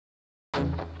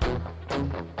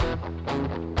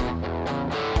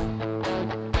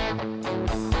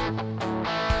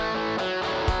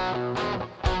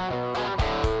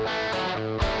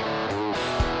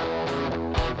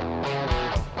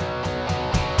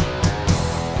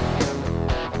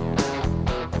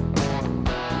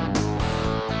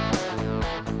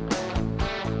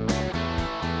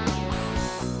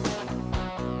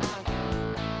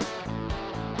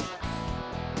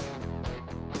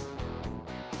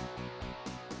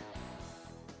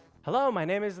Hello, my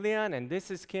name is Leon, and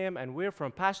this is Kim, and we're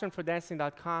from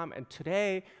passionfordancing.com, and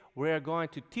today we're going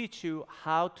to teach you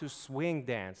how to swing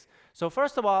dance. So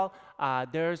first of all,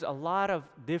 there's a lot of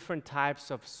different types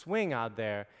of swing out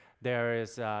there. There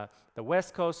is the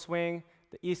West Coast swing,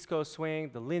 the East Coast swing,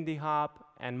 the Lindy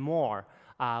Hop, and more.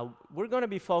 We're going to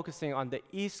be focusing on the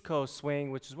East Coast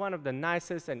swing, which is one of the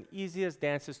nicest and easiest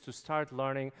dances to start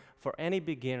learning for any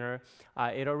beginner.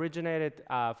 It originated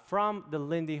from the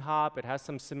Lindy Hop. It has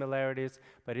some similarities,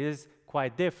 but it is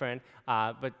quite different.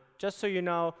 But just so you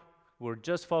know, we're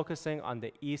just focusing on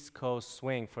the East Coast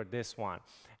swing for this one.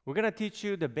 We're going to teach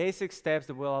you the basic steps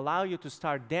that will allow you to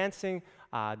start dancing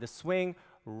the swing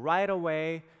right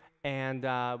away. And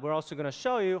we're also going to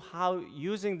show you how,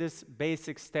 using these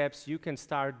basic steps, you can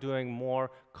start doing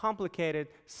more complicated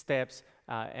steps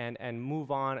and move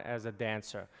on as a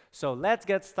dancer. So let's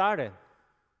get started.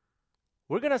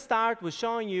 We're going to start with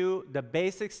showing you the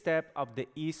basic step of the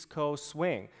East Coast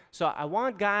swing. So I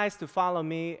want guys to follow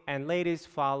me and ladies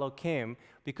follow Kim,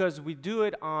 because we do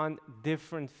it on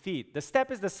different feet. The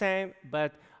step is the same,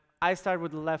 but I start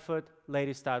with the left foot,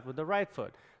 ladies start with the right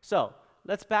foot. So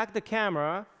let's back the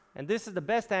camera. And this is the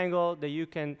best angle that you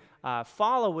can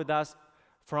follow with us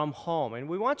from home. And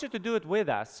we want you to do it with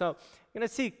us. So you're going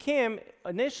to see Kim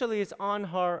initially is on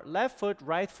her left foot,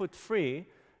 right foot free.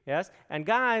 Yes? And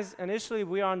guys, initially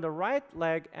we are on the right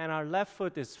leg and our left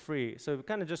foot is free. So we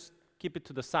kind of just keep it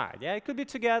to the side. Yeah, it could be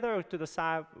together or to the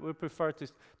side. We prefer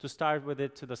to start with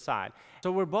it to the side.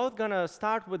 So we're both going to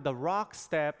start with the rock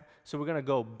step. So we're going to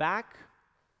go back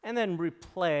and then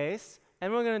replace.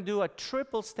 And we're going to do a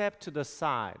triple step to the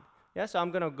side. Yeah, so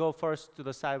I'm going to go first to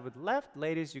the side with left.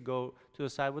 Ladies, you go to the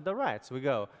side with the right. So we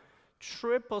go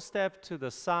triple step to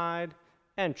the side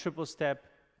and triple step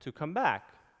to come back.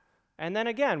 And then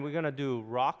again, we're going to do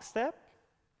rock step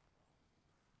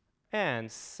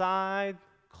and side,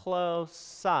 close,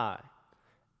 side.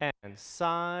 And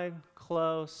side,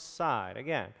 close, side.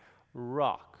 Again,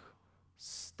 rock,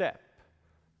 step,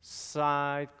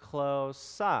 side, close,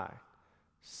 side.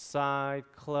 Side,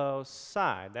 close,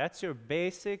 side. That's your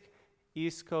basic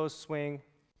East Coast swing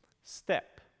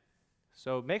step.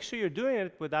 So make sure you're doing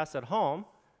it with us at home.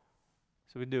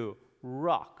 So we do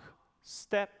rock,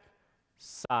 step,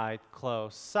 side,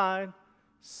 close, side,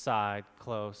 side,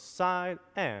 close, side,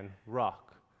 and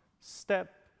rock,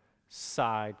 step,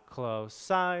 side, close,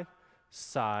 side,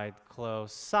 side,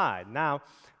 close, side. Now,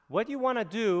 what you want to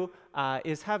do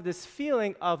is have this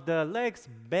feeling of the legs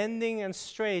bending and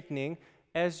straightening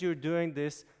as you're doing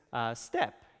this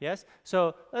step, yes?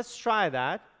 So let's try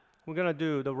that. We're going to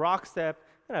do the rock step,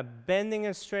 kind of bending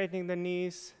and straightening the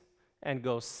knees, and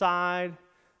go side.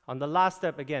 On the last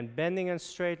step, again, bending and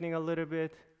straightening a little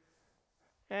bit.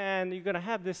 And you're going to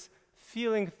have this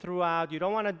feeling throughout. You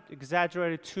don't want to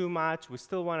exaggerate it too much. We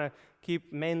still want to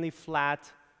keep mainly flat.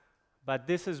 But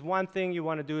this is one thing you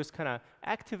want to do, is kind of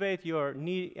activate your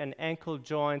knee and ankle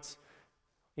joints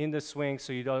in the swing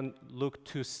so you don't look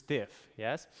too stiff,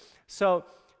 yes? So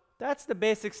that's the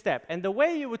basic step. And the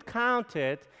way you would count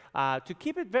it, to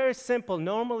keep it very simple,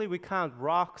 normally we count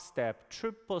rock step,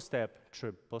 triple step,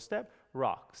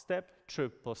 rock step,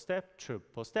 triple step,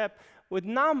 triple step. With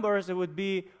numbers, it would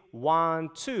be 1,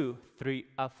 2, 3,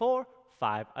 4,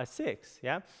 5, 6,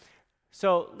 yeah?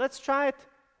 So let's try it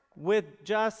with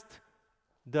just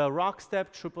the rock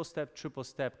step, triple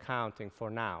step counting for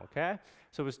now, okay?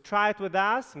 So let's try it with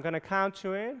us. I'm going to count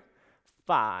you in.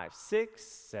 5, 6,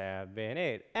 7,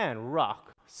 8. And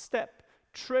rock, step,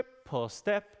 triple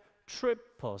step,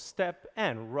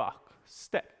 and rock,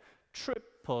 step,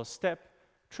 triple step,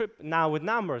 now with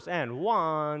numbers. And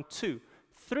 1, 2,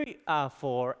 3,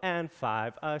 4, and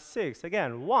 5, 6.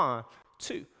 Again, 1,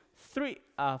 2, 3,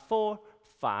 4,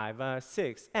 5,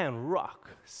 6. And rock,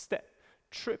 step,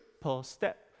 triple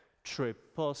step.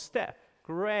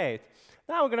 Great.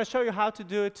 Now we're going to show you how to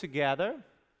do it together.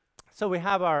 So we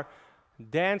have our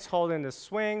dance hold in the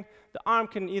swing. The arm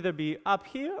can either be up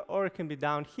here or it can be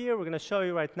down here. We're going to show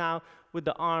you right now with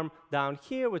the arm down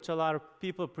here, which a lot of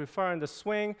people prefer in the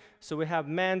swing. So we have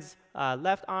men's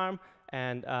left arm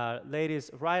and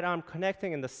ladies, right arm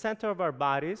connecting in the center of our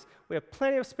bodies. We have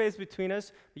plenty of space between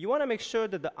us. You want to make sure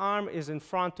that the arm is in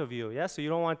front of you, yeah? So you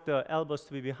don't want the elbows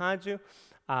to be behind you.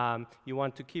 You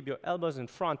want to keep your elbows in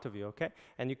front of you, okay?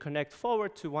 And you connect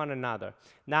forward to one another.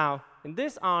 Now, in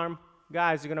this arm,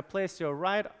 guys, you're going to place your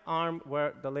right arm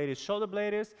where the lady's shoulder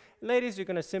blade is. Ladies, you're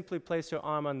going to simply place your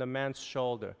arm on the man's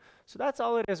shoulder. So that's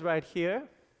all it is right here.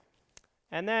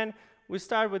 And then we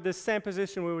start with the same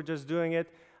position we were just doing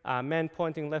it. Men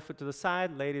pointing left foot to the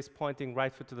side, ladies pointing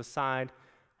right foot to the side.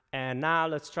 And now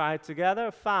let's try it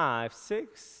together. 5,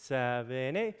 6,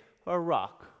 7, 8. A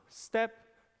rock, step,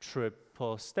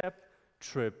 triple step,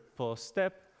 triple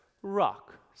step,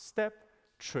 rock, step,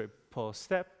 triple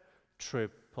step,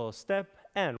 triple step,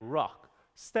 and rock,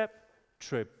 step,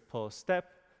 triple step,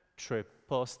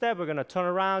 triple step. We're going to turn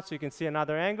around so you can see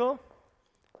another angle.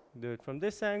 Do it from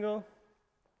this angle.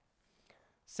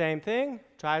 Same thing.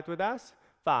 Try it with us.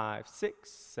 5, 6,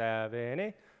 7,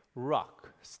 8. Rock,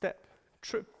 step,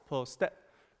 triple step,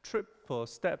 triple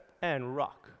step, and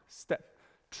rock, step,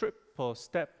 triple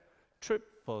step,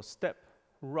 triple step,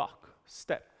 rock,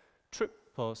 step,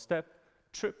 triple step,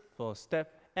 triple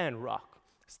step, and rock,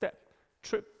 step,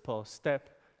 triple step,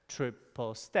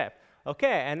 triple step.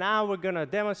 Okay, and now we're going to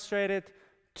demonstrate it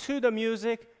to the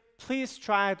music. Please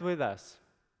try it with us.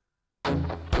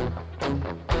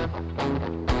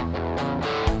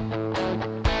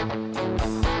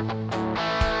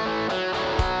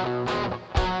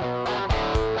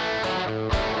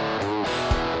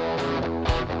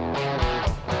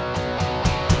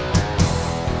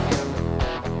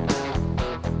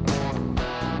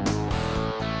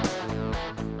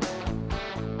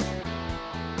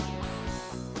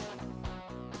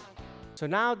 So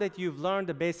now that you've learned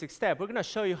the basic step, we're going to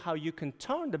show you how you can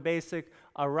turn the basic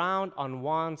around on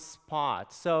one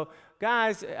spot. So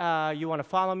guys, you want to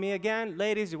follow me again?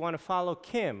 Ladies, you want to follow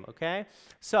Kim, okay?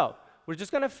 So we're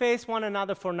just going to face one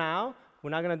another for now. We're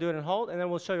not going to do it in hold, and then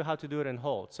we'll show you how to do it in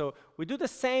hold. So we do the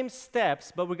same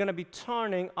steps, but we're going to be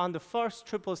turning on the first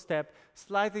triple step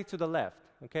slightly to the left,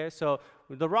 okay? So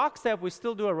with the rock step, we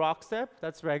still do a rock step.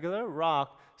 That's regular,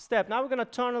 rock, step. Now we're going to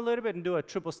turn a little bit and do a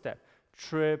triple step.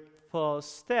 Triple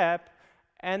step,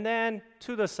 and then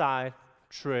to the side,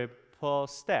 triple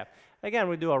step. Again,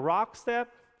 we do a rock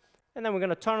step, and then we're going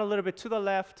to turn a little bit to the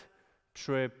left,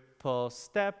 triple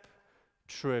step,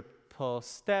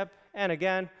 and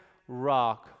again,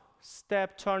 rock,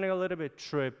 step, turning a little bit,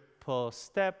 triple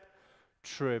step,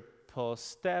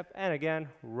 and again,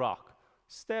 rock,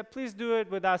 step. Please do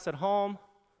it with us at home.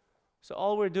 So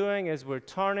all we're doing is we're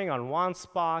turning on one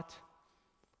spot.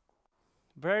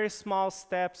 Very small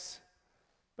steps,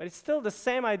 but it's still the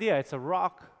same idea. It's a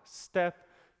rock, step,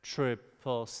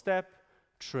 triple step,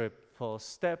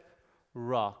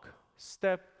 rock,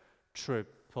 step,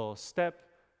 triple step,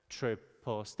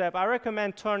 triple step. I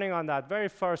recommend turning on that very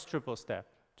first triple step,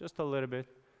 just a little bit.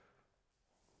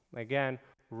 Again,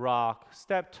 rock,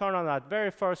 step, turn on that very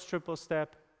first triple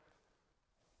step.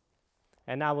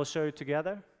 And now we'll show you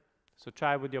together. So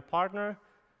try it with your partner.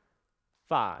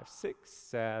 5, 6,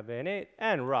 7, 8,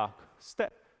 and rock,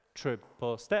 step,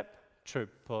 triple step,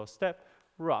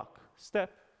 rock,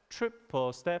 step,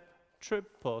 triple step,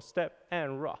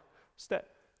 and rock, step,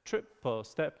 triple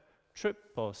step,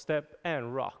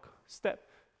 and rock, step,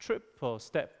 triple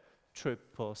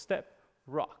step,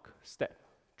 rock, step,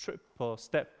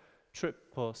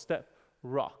 triple step,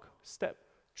 rock, step,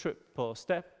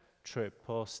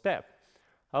 triple step.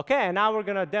 Okay, and now we're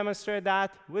going to demonstrate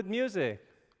that with music.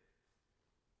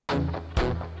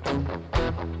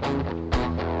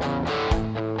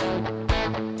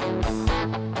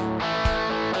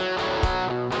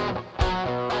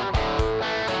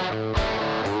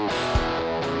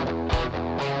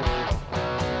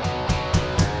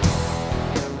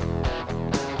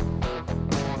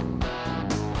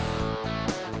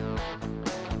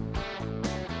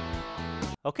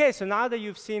 Okay, so now that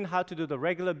you've seen how to do the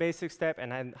regular basic step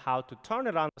and then how to turn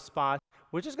it on the spot,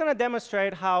 we're just going to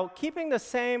demonstrate how, keeping the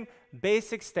same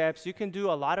basic steps, you can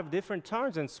do a lot of different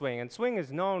turns in swing. And swing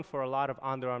is known for a lot of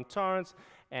underarm turns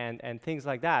and things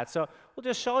like that. So we'll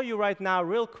just show you right now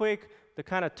real quick the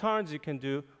kind of turns you can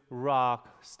do. Rock,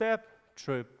 step,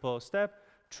 triple step,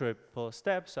 triple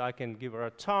step. So I can give her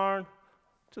a turn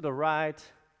to the right.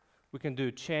 We can do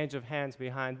change of hands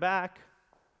behind back,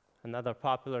 another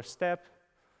popular step.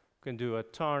 We can do a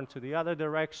turn to the other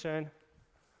direction.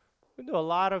 We can do a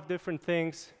lot of different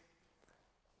things.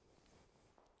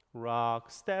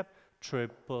 Rock, step,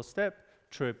 triple step,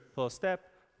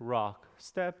 rock,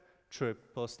 step,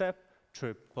 triple step,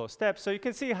 triple step. So you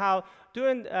can see how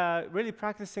doing, really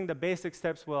practicing the basic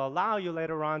steps will allow you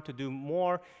later on to do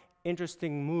more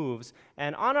interesting moves.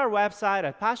 And on our website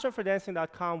at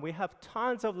passionfordancing.com, we have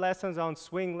tons of lessons on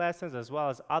swing lessons as well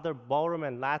as other ballroom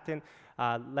and Latin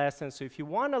lessons. So if you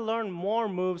want to learn more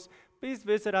moves, please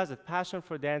visit us at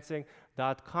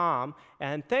passionfordancing.com.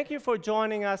 And thank you for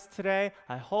joining us today.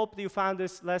 I hope you found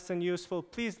this lesson useful.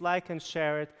 Please like and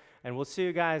share it, and we'll see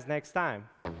you guys next time.